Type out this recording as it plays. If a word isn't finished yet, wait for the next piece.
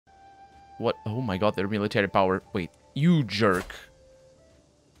What? Oh my god, their military power. Wait, you jerk.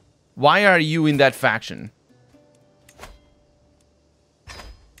 Why are you in that faction?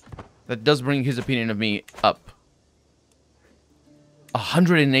 That does bring his opinion of me up.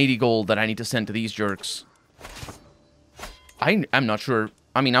 180 gold that I need to send to these jerks. I'm not sure.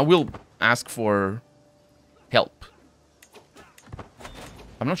 I mean, I will ask for help.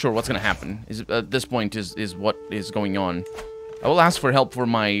 I'm not sure what's going to happen. At this point is what is going on. I will ask for help for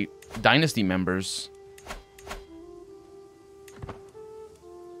my dynasty members.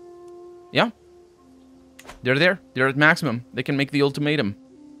 Yeah. They're there. They're at maximum. They can make the ultimatum.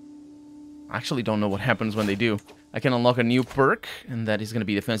 I actually don't know what happens when they do. I can unlock a new perk, and that is going to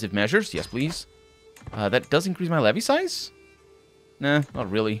be defensive measures. Yes, please. That does increase my levy size? Nah, not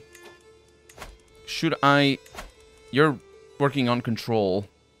really. Should I... You're working on control.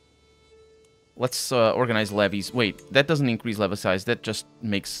 Let's organize levies. Wait, that doesn't increase levy size. That just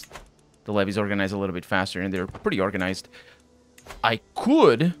makes the levies organize a little bit faster, and they're pretty organized. I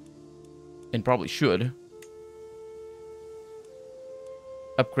could, and probably should,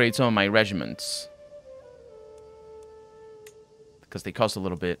 upgrade some of my regiments. Because they cost a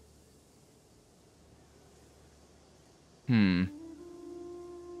little bit. And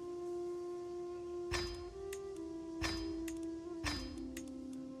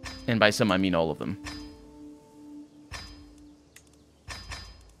by some, I mean all of them.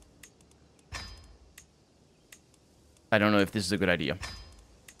 I don't know if this is a good idea.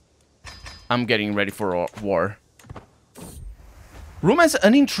 I'm getting ready for a war. Room as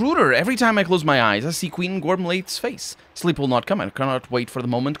an intruder. Every time I close my eyes, I see Queen Gormlaith's face. Sleep will not come. I cannot wait for the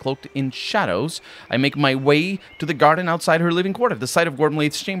moment cloaked in shadows. I make my way to the garden outside her living quarter. The sight of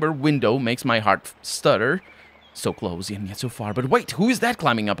Gormlaith's chamber window makes my heart stutter. So close, and yet so far. But wait, who is that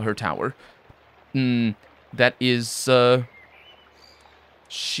climbing up her tower? That is,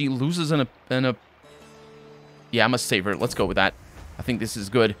 she loses in a... Yeah, I must save her. Let's go with that. I think this is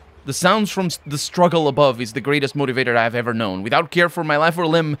good. The sounds from the struggle above is the greatest motivator I have ever known. Without care for my life or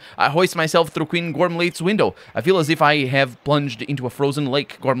limb, I hoist myself through Queen Gormlaith's window. I feel as if I have plunged into a frozen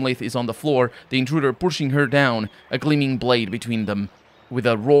lake. Gormlaith is on the floor, the intruder pushing her down, a gleaming blade between them. With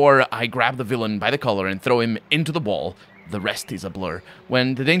a roar, I grab the villain by the collar and throw him into the wall. The rest is a blur.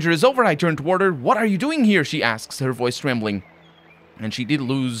 When the danger is over, I turn toward her. What are you doing here? She asks, her voice trembling. And she did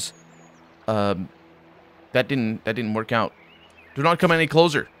lose... That didn't work out. Do not come any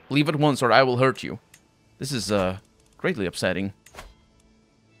closer. Leave at once or I will hurt you. This is, greatly upsetting.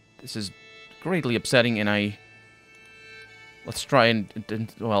 This is greatly upsetting, and I... Let's try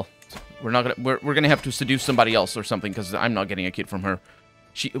and well, we're gonna have to seduce somebody else or something, because I'm not getting a kid from her.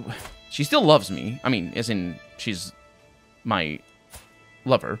 She still loves me. I mean, as in, she's my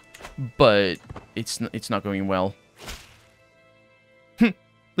lover, but it's not going well.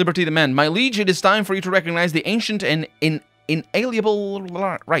 Liberty demand. My liege, it is time for you to recognize the ancient and inalienable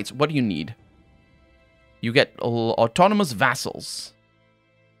rights. What do you need? You get autonomous vassals.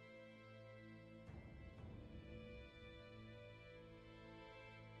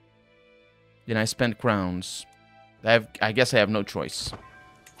 Then I spend crowns. I guess I have no choice.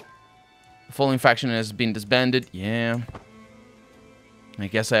 The following faction has been disbanded. Yeah. I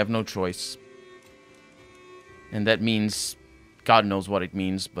guess I have no choice. And that means... God knows what it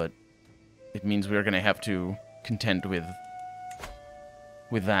means, but... It means we're gonna have to contend with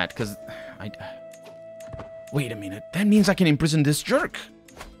that, because wait a minute. That means I can imprison this jerk.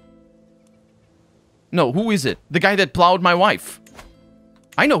 No, who is it? The guy that plowed my wife.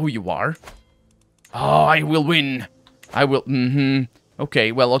 I know who you are. Oh, I will win. I will...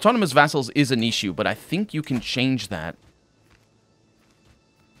 Okay, well, autonomous vassals is an issue, but I think you can change that.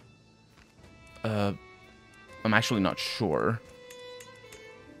 I'm actually not sure.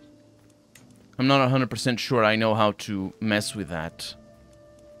 I'm not 100% sure I know how to mess with that.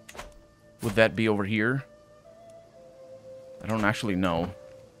 Would that be over here? I don't actually know.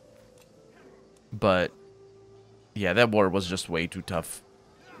 But, yeah, that war was just way too tough.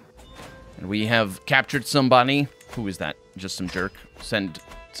 And we have captured somebody. Who is that? Just some jerk. Send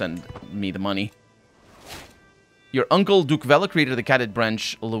me the money. Your uncle, Duke Vela, created the cadet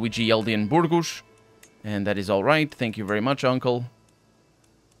branch, Luigi Eldian Burgos. And that is alright. Thank you very much, uncle.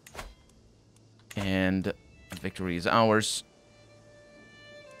 And victory is ours.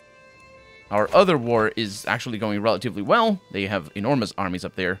 Our other war is actually going relatively well. They have enormous armies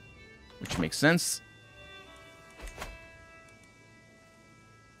up there, which makes sense.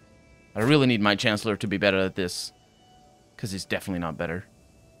 I really need my Chancellor to be better at this, because he's definitely not better.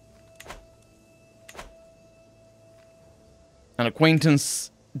 An acquaintance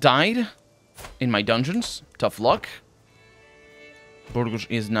died in my dungeons. Tough luck. Burgos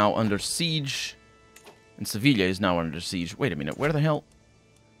is now under siege. And Sevilla is now under siege. Wait a minute, where the hell?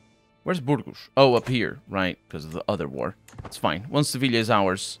 Where's Burgos? Oh, up here, right, because of the other war. It's fine. Once Sevilla is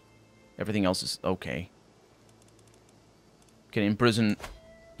ours, everything else is okay. Can imprison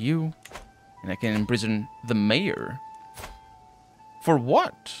you, and I can imprison the mayor. For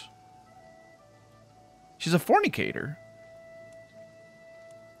what? She's a fornicator.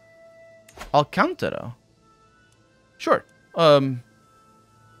 Alcantara. Sure.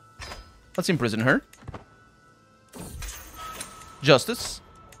 Let's imprison her. Justice.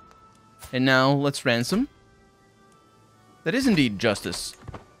 And now let's ransom. That is indeed justice.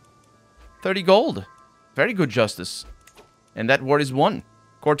 30 gold. Very good justice. And that war is won.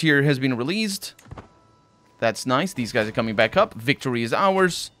 Courtier has been released. That's nice. These guys are coming back up. Victory is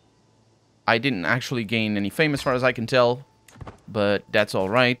ours. I didn't actually gain any fame as far as I can tell. But that's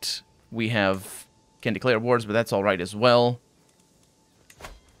alright. We can declare wars, but that's alright as well.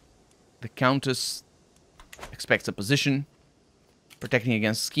 The Countess expects a position. Protecting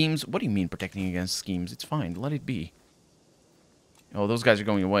against schemes. What do you mean protecting against schemes? It's fine. Let it be. Oh, those guys are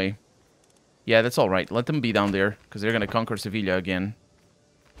going away. Yeah, that's alright. Let them be down there, because they're going to conquer Sevilla again.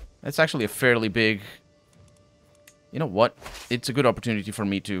 That's actually a fairly big... You know what? It's a good opportunity for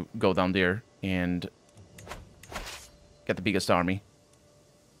me to go down there and get the biggest army.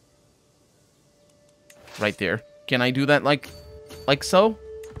 Right there. Can I do that like so?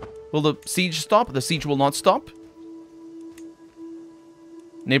 Will the siege stop? The siege will not stop.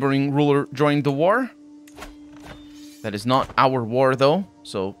 Neighboring ruler joined the war. That is not our war, though,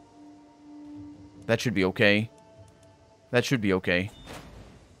 so that should be okay. That should be okay.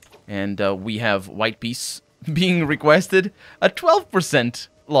 And we have white peace being requested. A 12%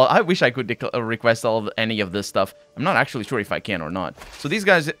 law. I wish I could request any of this stuff. I'm not actually sure if I can or not. So these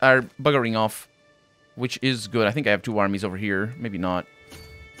guys are buggering off, which is good. I think I have 2 armies over here. Maybe not.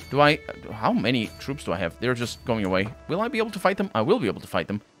 How many troops do I have? They're just going away. Will I be able to fight them? I will be able to fight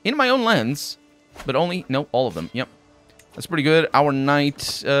them. In my own lands. But only... No, all of them. Yep. That's pretty good. Our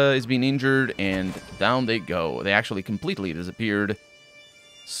knight is being injured. And down they go. They actually completely disappeared.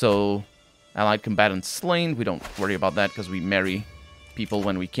 So, allied combatants slain. We don't worry about that because we marry people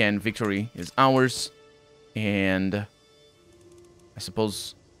when we can. Victory is ours. And... I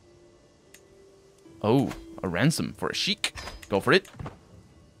suppose... Oh, a ransom for a sheik. Go for it.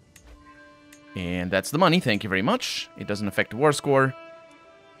 And that's the money, thank you very much. It doesn't affect the war score.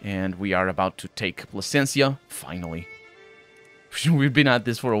 And we are about to take Plasencia, finally. We've been at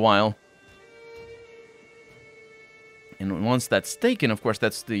this for a while. And once that's taken, of course,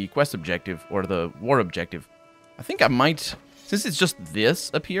 that's the quest objective, or the war objective. I think I might, since it's just this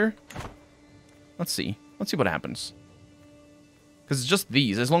up here. Let's see what happens. Because it's just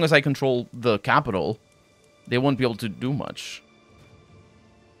these. As long as I control the capital, they won't be able to do much.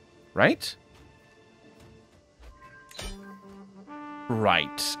 Right?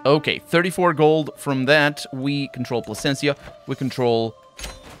 Right. Okay, 34 gold from that. We control Plasencia. We control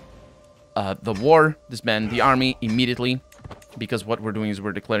the war, disband the army immediately. Because what we're doing is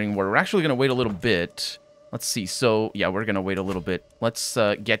we're declaring war. We're actually going to wait a little bit. Let's see. So, yeah, we're going to wait a little bit. Let's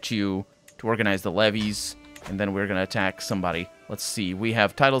get you to organize the levies. And then we're going to attack somebody. Let's see. We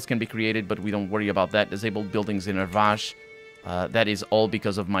have titles can be created, but we don't worry about that. Disabled buildings in Arvash. That is all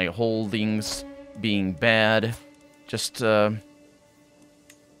because of my holdings being bad. Just,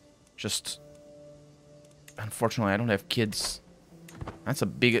 unfortunately, I don't have kids. That's a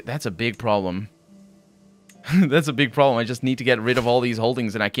big problem. That's a big problem. I just need to get rid of all these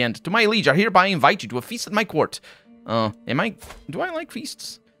holdings, and I can't. To my liege, I hereby invite you to a feast at my court. Do I like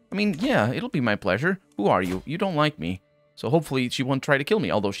feasts? I mean, yeah, it'll be my pleasure. Who are you? You don't like me. So hopefully she won't try to kill me,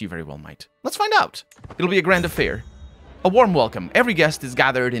 although she very well might. Let's find out. It'll be a grand affair. A warm welcome. Every guest is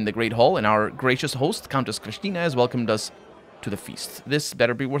gathered in the great hall, and our gracious host, Countess Christina, has welcomed us to the feast. This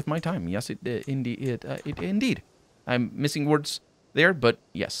better be worth my time. Yes, indeed. I'm missing words there, but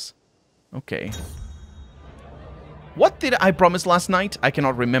yes. Okay. What did I promise last night? I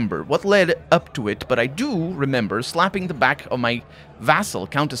cannot remember. What led up to it, but I do remember slapping the back of my vassal,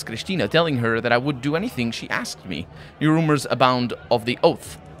 Countess Christina, telling her that I would do anything she asked me. New rumors abound of the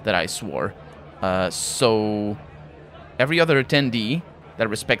oath that I swore. So... Every other attendee that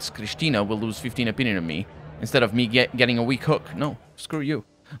respects Christina will lose 15 opinion of me, instead of me getting a weak hook. No, screw you.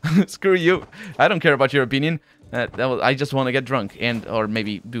 Screw you. I don't care about your opinion. I just want to get drunk, or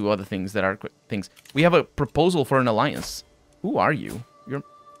maybe do other things that are things. We have a proposal for an alliance. Who are you?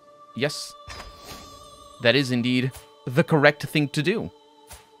 Yes. That is indeed the correct thing to do.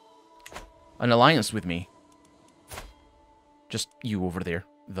 An alliance with me. Just you over there,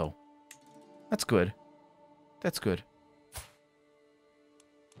 though. That's good. That's good.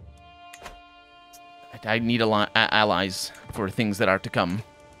 I need allies for things that are to come.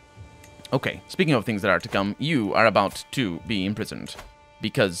 Okay, speaking of things that are to come, you are about to be imprisoned.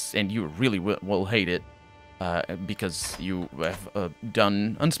 Because, and you really will hate it, because you have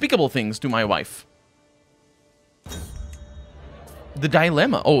done unspeakable things to my wife. The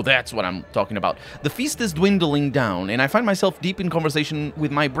dilemma. Oh, that's what I'm talking about. The feast is dwindling down, and I find myself deep in conversation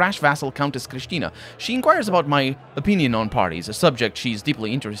with my brash vassal, Countess Christina. She inquires about my opinion on parties, a subject she's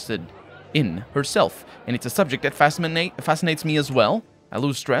deeply interested in herself. And it's a subject that fascinates me as well. I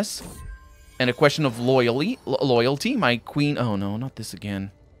lose stress. And a question of loyalty. My queen... Oh, no, not this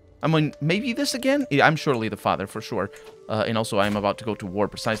again. I mean, maybe this again? Yeah, I'm surely the father, for sure. And also, I'm about to go to war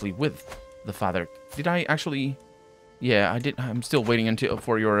precisely with the father. Did I actually... Yeah, I did. I'm still waiting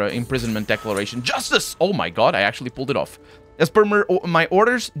for your imprisonment declaration. Justice! Oh my god, I actually pulled it off. As per my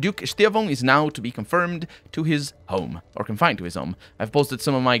orders, Duke Stefan is now to be confirmed to his home, or confined to his home. I've posted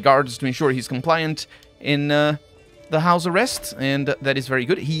some of my guards to ensure he's compliant in the house arrest, and that is very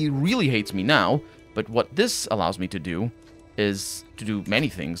good. He really hates me now, but what this allows me to do is to do many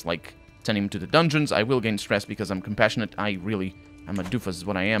things, like send him to the dungeons. I will gain stress because I'm compassionate. I'm a doofus is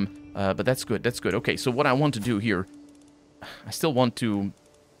what I am, but that's good, that's good. Okay, so what I want to do here... I still want to...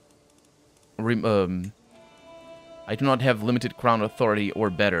 I do not have limited crown authority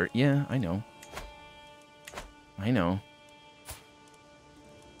or better. Yeah, I know. I know.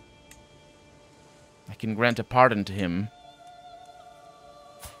 I can grant a pardon to him.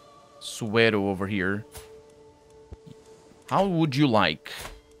 Suero over here. How would you like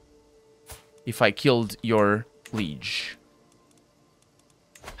if I killed your liege?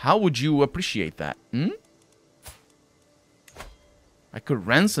 How would you appreciate that? Hmm? I could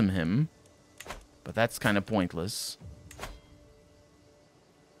ransom him, but that's kind of pointless.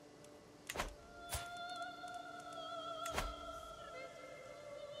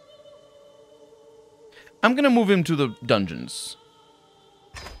 I'm gonna move him to the dungeons.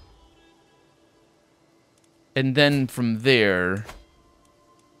 And then from there...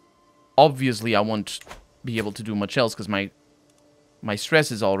 Obviously, I won't be able to do much else, because my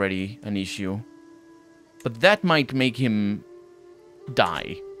stress is already an issue. But that might make him...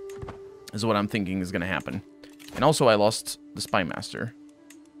 die, is what I'm thinking is going to happen. And also, I lost the Spy Master.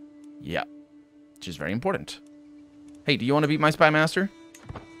 Yeah, which is very important. Hey, do you want to be my Spy Master?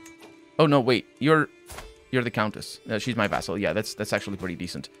 Oh, no, wait. You're the Countess. She's my vassal. Yeah, that's actually pretty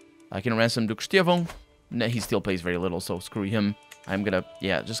decent. I can ransom Duke Stefan. No, he still pays very little, so screw him. I'm going to,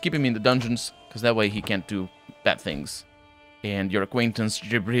 yeah, just keep him in the dungeons, because that way he can't do bad things. And your acquaintance,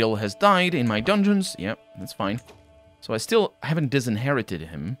 Jibril, has died in my dungeons. Yep, that's fine. So I haven't disinherited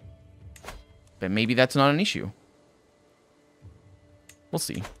him. But maybe that's not an issue. We'll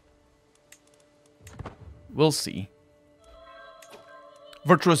see. We'll see.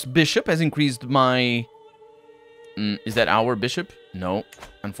 Virtuous Bishop has increased my... is that our bishop? No,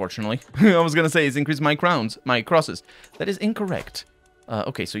 unfortunately. I was going to say it's increased my crosses. That is incorrect.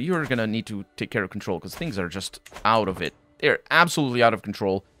 Okay, so you're going to need to take care of control, because things are just out of it. They're absolutely out of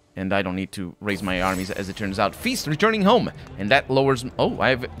control. And I don't need to raise my armies, as it turns out. Feast returning home. And that lowers... Oh,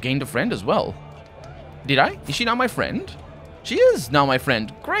 I've gained a friend as well. Did I? Is she now my friend? She is now my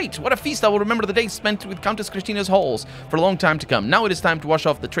friend. Great. What a feast. I will remember the days spent with Countess Christina's halls for a long time to come. Now it is time to wash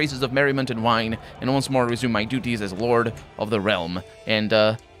off the traces of merriment and wine, and once more resume my duties as Lord of the Realm. And,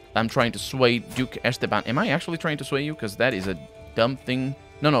 I'm trying to sway Duke Esteban. Am I actually trying to sway you? Because that is a dumb thing...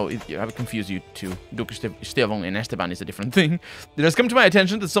 No, I would confuse you two. Duke Stefan and Esteban is a different thing. It has come to my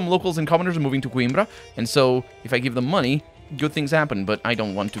attention that some locals and commoners are moving to Coimbra, and so if I give them money, good things happen, but I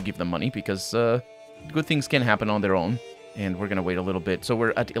don't want to give them money because good things can happen on their own, and we're going to wait a little bit. So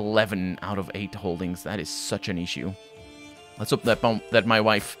we're at 11 out of 8 holdings. That is such an issue. Let's hope that my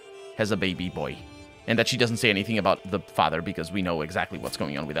wife has a baby boy, and that she doesn't say anything about the father, because we know exactly what's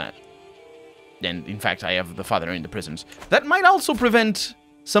going on with that. And in fact, I have the father in the prisons. That might also prevent...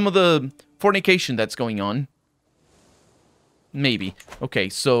 some of the fornication that's going on. Maybe. Okay,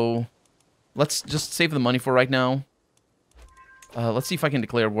 so... let's just save the money for right now. Let's see if I can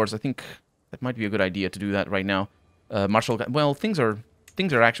declare wars. I think that might be a good idea to do that right now. Marshal... Well, things are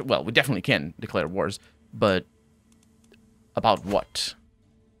actually... Well, we definitely can declare wars. But... about what?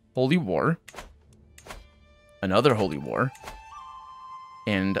 Holy War. Another Holy War.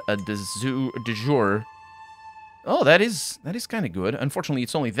 And a de jure... Oh, that is kind of good. Unfortunately,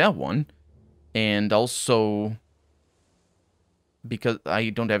 it's only that one. And also... because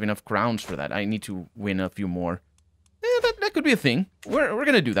I don't have enough crowns for that. I need to win a few more. That could be a thing. We're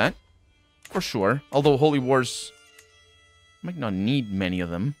gonna do that. For sure. Although Holy Wars... might not need many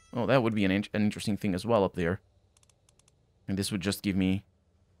of them. Oh, that would be an interesting thing as well up there. And this would just give me...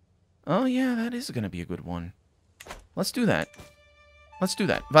 Oh, yeah, that is going to be a good one. Let's do that. Let's do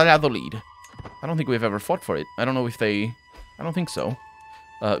that. Valladolid. I don't think we've ever fought for it. I don't know if they... I don't think so.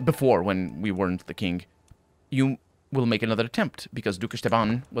 Before, when we weren't the king. You will make another attempt, because Duke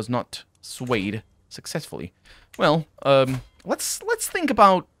Esteban was not swayed successfully. Well, let's think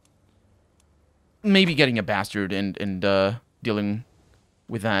about maybe getting a bastard and dealing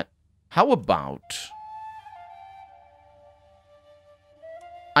with that. How about...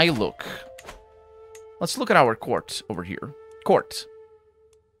 Let's look at our court over here. Court.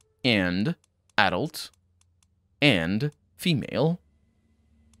 And adult. And female.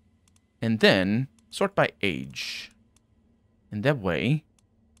 And then sort by age. And that way,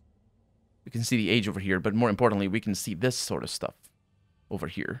 we can see the age over here, but more importantly, we can see this sort of stuff over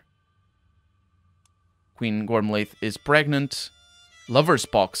here. Queen Gormlaith is pregnant. Lover's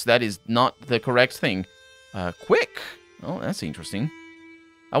pox, that is not the correct thing. Quick. Oh, that's interesting.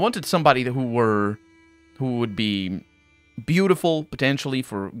 I wanted somebody who would be beautiful, potentially,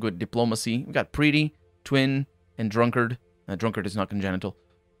 for good diplomacy. We got pretty, twin, and drunkard. Drunkard is not congenital.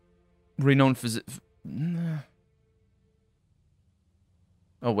 Renowned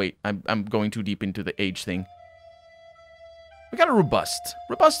Oh, wait. I'm going too deep into the age thing. We got a robust.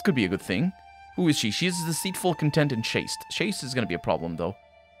 Robust could be a good thing. Who is she? She's deceitful, content, and chaste. Chaste is going to be a problem, though.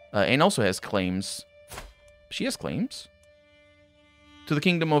 And also has claims. She has claims? To the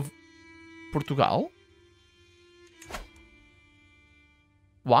Kingdom of Portugal?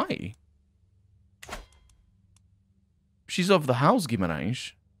 Why? She's of the house,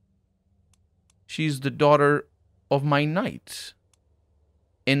 Guimarães. She's the daughter of my knight.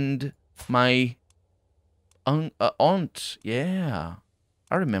 And my aunt. Yeah.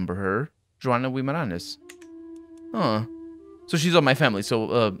 I remember her. Joana Guimarães. Huh. So she's of my family,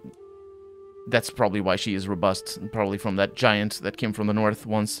 so that's probably why she is robust. Probably from that giant that came from the north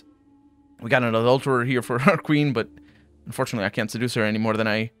once. We got an adulterer here for our queen, but unfortunately I can't seduce her any more than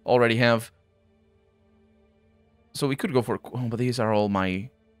I already have. So we could go for... Oh, but these are all my...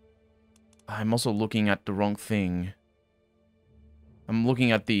 I'm also looking at the wrong thing. I'm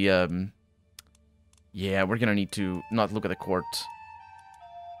looking at the... Yeah, we're gonna need to not look at the court.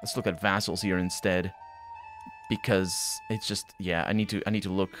 Let's look at vassals here instead. Because it's just... Yeah, I need to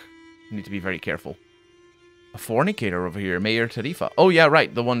look... I need to be very careful. A fornicator over here, Mayor Tarifa. Oh, yeah,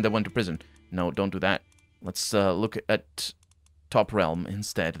 right, the one that went to prison. No, don't do that. Let's look at Top Realm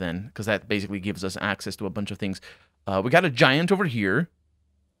instead, then. Because that basically gives us access to a bunch of things. We got a giant over here.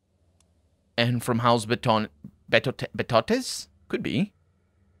 And from House Betotes? Could be.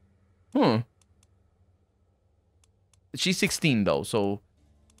 She's 16, though, so...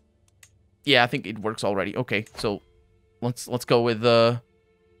 Yeah, I think it works already. Okay, so let's go with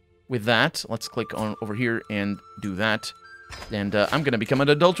that. Let's click on over here and do that. And I'm gonna become an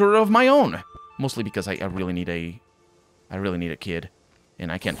adulterer of my own. Mostly because I really need a kid.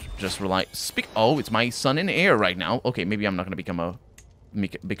 And I can't just rely... Oh, it's my son and heir right now. Okay, maybe I'm not gonna become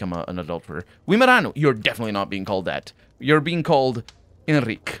an adulterer. Guimarães, you're definitely not being called that. You're being called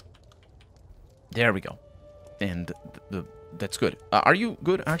Enrique. There we go. And that's good. Are you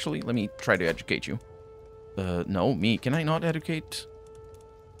good, actually? Let me try to educate you. No, me. Can I not educate?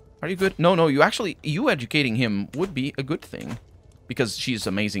 Are you good? No, you actually... You educating him would be a good thing. Because she's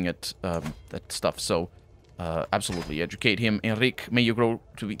amazing at that stuff, so... absolutely, educate him. Enrique, may you grow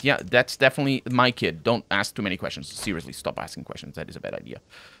to be... Yeah, that's definitely my kid. Don't ask too many questions. Seriously, stop asking questions. That is a bad idea.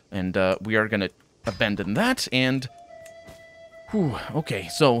 And we are gonna abandon that, and... Whew, okay,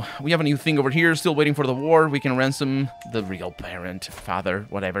 so we have a new thing over here. Still waiting for the war. We can ransom the real parent, father,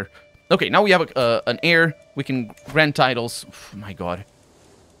 whatever. Okay, now we have an heir. We can grant titles. Oh, my god.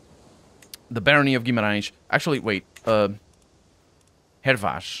 The Barony of Guimarães. Actually, wait.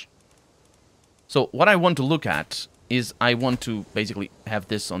 Hervás. So, what I want to look at is I want to basically have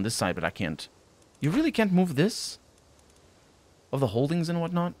this on this side, but I can't. You really can't move this? Of the holdings and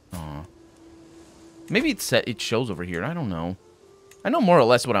whatnot? Aw. Maybe it shows over here. I don't know. I know more or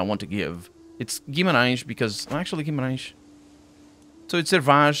less what I want to give. It's Guimarães because... Actually, Guimarães. So it's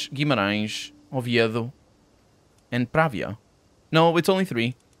Hervás, Guimarães, Oviedo, and Pravia. No, it's only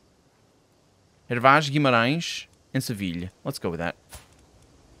 3. Hervás, Guimarães, and Seville. Let's go with that.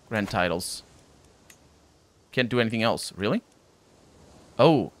 Grand titles. Can't do anything else. Really?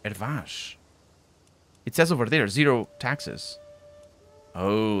 Oh, Hervás. It says over there, 0 taxes.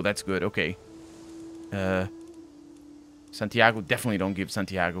 Oh, that's good. Okay. Santiago, definitely don't give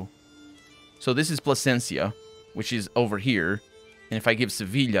Santiago. So this is Plasencia, which is over here. And if I give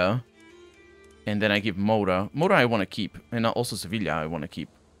Sevilla, and then I give Moura. Moura I want to keep. And also Sevilla I want to keep.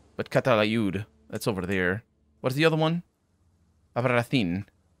 But Catalayud, that's over there. What's the other one? Abrathín.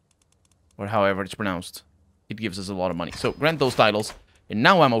 or however it's pronounced. It gives us a lot of money. So grant those titles, and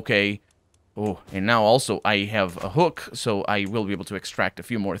now I'm okay. Oh, and now also I have a hook, so I will be able to extract a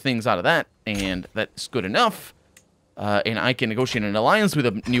few more things out of that, and that's good enough. And I can negotiate an alliance with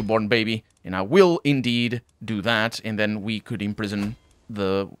a newborn baby, and I will indeed do that, and then we could imprison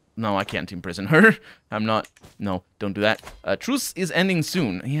the... No, I can't imprison her. I'm not... No, don't do that. Truce is ending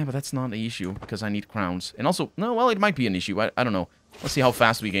soon. Yeah, but that's not the issue, because I need crowns. And also, no, well, it might be an issue. I don't know. Let's see how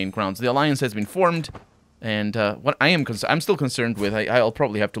fast we gain crowns. The alliance has been formed, and what I'm still concerned with, I'll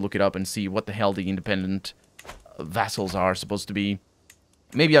probably have to look it up and see what the hell the independent vassals are supposed to be.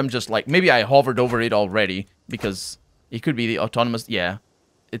 Maybe I'm just like... Maybe I hovered over it already, because... It could be the autonomous... Yeah.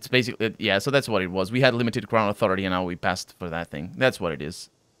 It's basically... Yeah, so that's what it was. We had limited crown authority, and now we passed for that thing. That's what it is.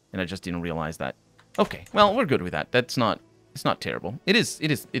 And I just didn't realize that. Okay, well, we're good with that. That's not... It's not terrible. It is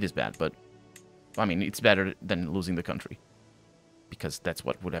bad, but... I mean, it's better than losing the country. Because that's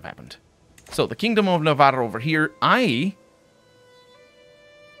what would have happened. So, the Kingdom of Navarre over here.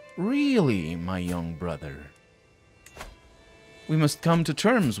 Really, my young brother? We must come to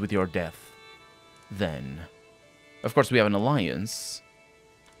terms with your death. Then... Of course, we have an alliance.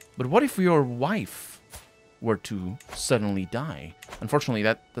 But what if your wife were to suddenly die? Unfortunately,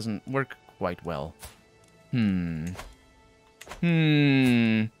 that doesn't work quite well.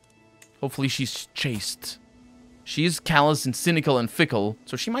 Hopefully she's chaste. She is callous and cynical and fickle,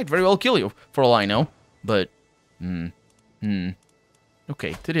 so she might very well kill you, for all I know. But,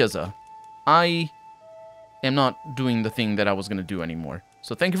 Okay, Teresa. I am not doing the thing that I was going to do anymore.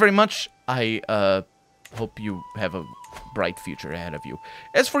 So thank you very much. I, hope you have a bright future ahead of you.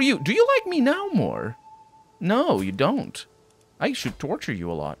 As for you, do you like me now more? No, you don't. I should torture you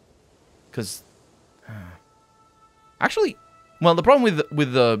a lot. Because... Actually, well, the problem with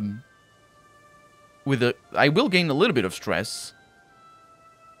the... I will gain a little bit of stress.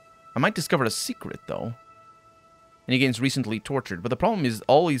 I might discover a secret, though. And he gains recently tortured. But the problem is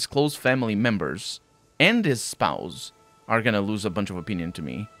all his close family members and his spouse are going to lose a bunch of opinion to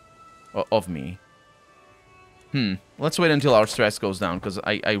me. Of me. Let's wait until our stress goes down, because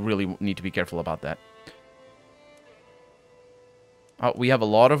I really need to be careful about that. We have a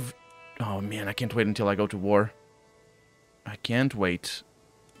lot of... Oh, man, I can't wait until I go to war. I can't wait.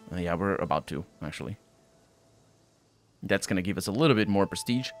 Yeah, we're about to, actually. That's going to give us a little bit more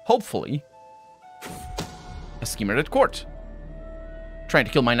prestige. Hopefully. A schemer at court. Trying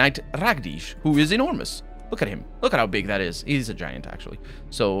to kill my knight, Ragdish, who is enormous. Look at him. Look at how big that is. He's a giant, actually.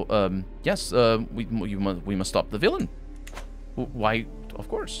 So, yes, we must stop the villain. Why? Of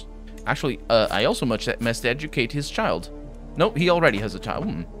course. Actually, I also must educate his child. No, he already has a child.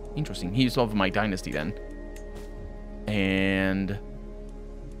 Interesting. He's of my dynasty, then. And...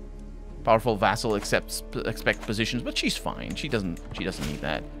 Powerful vassal expect positions, but she's fine. She doesn't need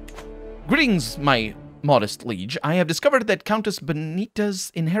that. Greetings, my... modest liege, I have discovered that Countess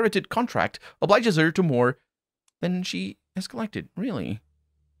Benita's inherited contract obliges her to more than she has collected. Really?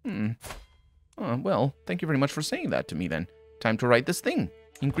 Oh, well, thank you very much for saying that to me, then. Time to write this thing.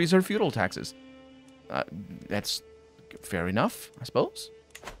 Increase her feudal taxes. That's fair enough, I suppose.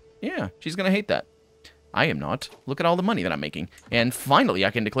 Yeah, she's gonna hate that. I am not. Look at all the money that I'm making. And finally, I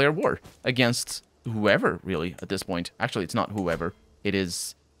can declare war against whoever, really, at this point. Actually, it's not whoever. It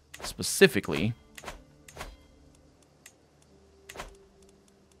is specifically...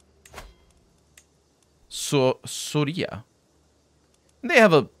 Soria. They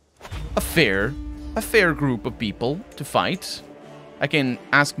have a fair group of people to fight. I can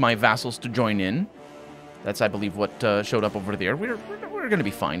ask my vassals to join in. That's, I believe, what showed up over there. We're going to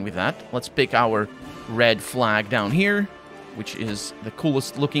be fine with that. Let's pick our red flag down here, which is the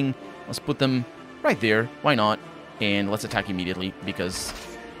coolest looking. Let's put them right there. Why not? And let's attack immediately because...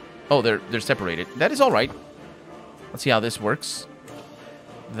 Oh, they're separated. That is all right. Let's see how this works.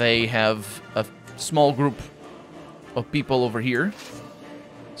 They have a small group of people over here.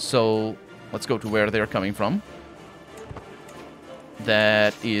 So let's go to where they're coming from.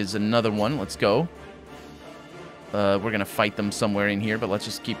 That is another one. Let's go. We're going to fight them somewhere in here, but let's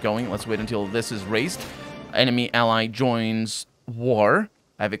just keep going. Let's wait until this is raised. Enemy ally joins war.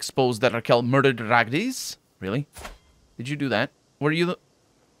 I've exposed that Raquel murdered Ragdiz. Really? Did you do that? Were you the...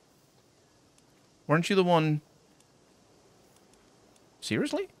 Weren't you the one...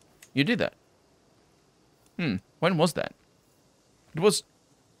 Seriously? You did that? When was that? It was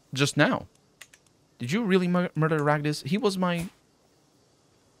just now. Did you really murder Ragdiz? He was my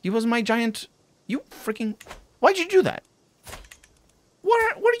giant... You freaking... Why'd you do that?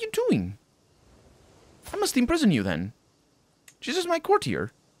 What are you doing? I must imprison you then. She's just my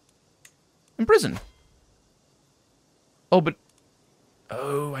courtier. In prison. Oh, but...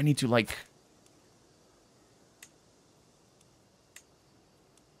 Oh, I need to, like,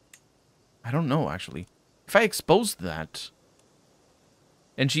 I don't know, actually. If I exposed that,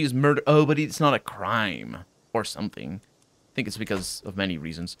 and she is murdered... Oh, but it's not a crime, or something. I think it's because of many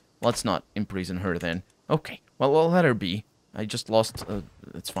reasons. Let's not imprison her, then. Okay, well, I'll let her be. I just lost...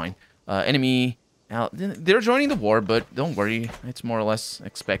 it's fine. Enemy... they're joining the war, but don't worry. It's more or less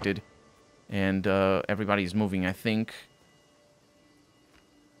expected. And everybody's moving, I think.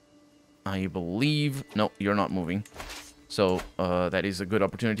 I believe... No, you're not moving. So that is a good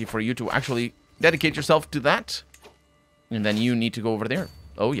opportunity for you to actually dedicate yourself to that. And then you need to go over there.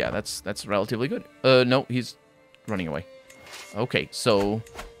 Oh, yeah, that's relatively good. No, he's running away. Okay, so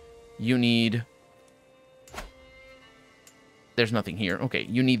you need... There's nothing here. Okay,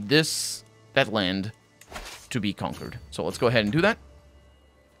 you need that land to be conquered. So let's go ahead and do that.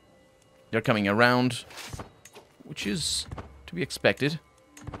 They're coming around, which is to be expected.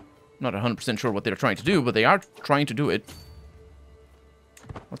 Not 100% sure what they're trying to do, but they are trying to do it.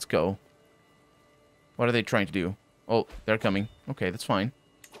 Let's go. What are they trying to do? Oh, they're coming. Okay, that's fine.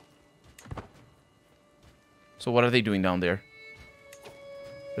 So what are they doing down there?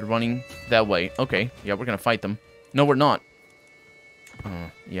 They're running that way. Okay, yeah, we're gonna fight them. No, we're not.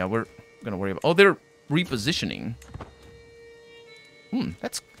 Yeah, we're gonna worry about... Oh, they're repositioning.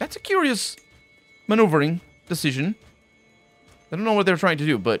 That's a curious maneuvering decision. I don't know what they're trying to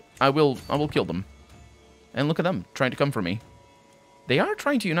do, but I will kill them. And look at them, trying to come for me. They are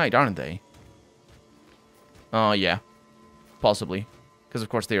trying to unite, aren't they? Oh, yeah. Possibly. Because, of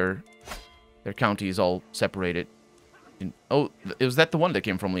course, their county is all separated. Oh, was that the one that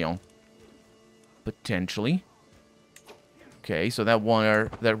came from Lyon? Potentially. Okay, so that war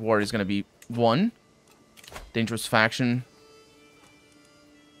is going to be won. Dangerous faction.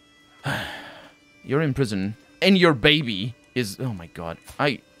 You're in prison. And your baby is... Oh, my God.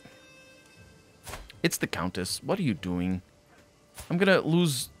 It's the Countess. What are you doing? I'm going to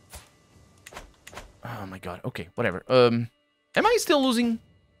lose... Oh, my God. Okay, whatever. Am I still losing?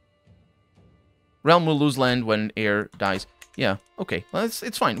 Realm will lose land when heir dies. Yeah, okay. Well,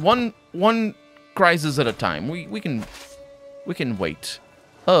 it's fine. One crisis at a time. We can wait.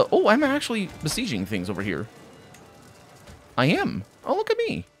 Oh, I'm actually besieging things over here. I am. Oh, look at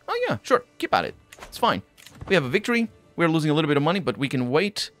me. Oh, yeah, sure. Keep at it. It's fine. We have a victory. We're losing a little bit of money, but we can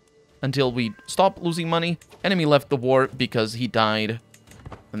wait until we stop losing money. Enemy left the war because he died.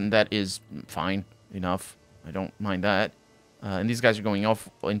 And that is fine enough. I don't mind that. And these guys are going off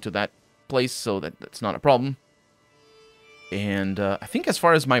into that place, so that's not a problem. And I think as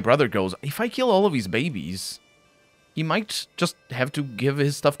far as my brother goes, if I kill all of his babies, he might just have to give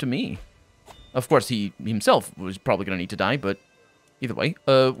his stuff to me. Of course, he himself was probably going to need to die, but either way,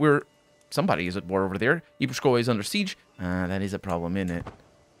 somebody is at war over there. Ibrishko is under siege. That is a problem, isn't it?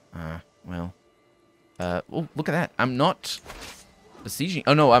 Well. Oh, look at that. I'm not besieging.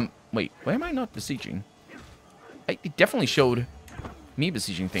 Oh, no, wait, why am I not besieging? It definitely showed me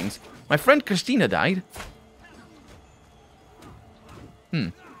besieging things. My friend Christina died.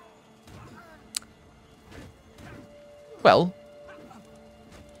 Well,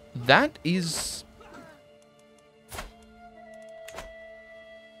 that is...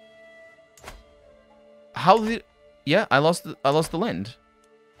 How did... Yeah, I lost the land.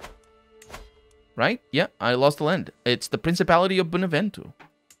 Right? Yeah, I lost the land. It's the Principality of Benevento.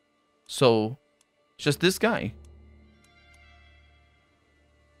 So, it's just this guy.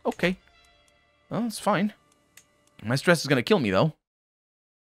 Okay. Well, it's fine. My stress is going to kill me, though.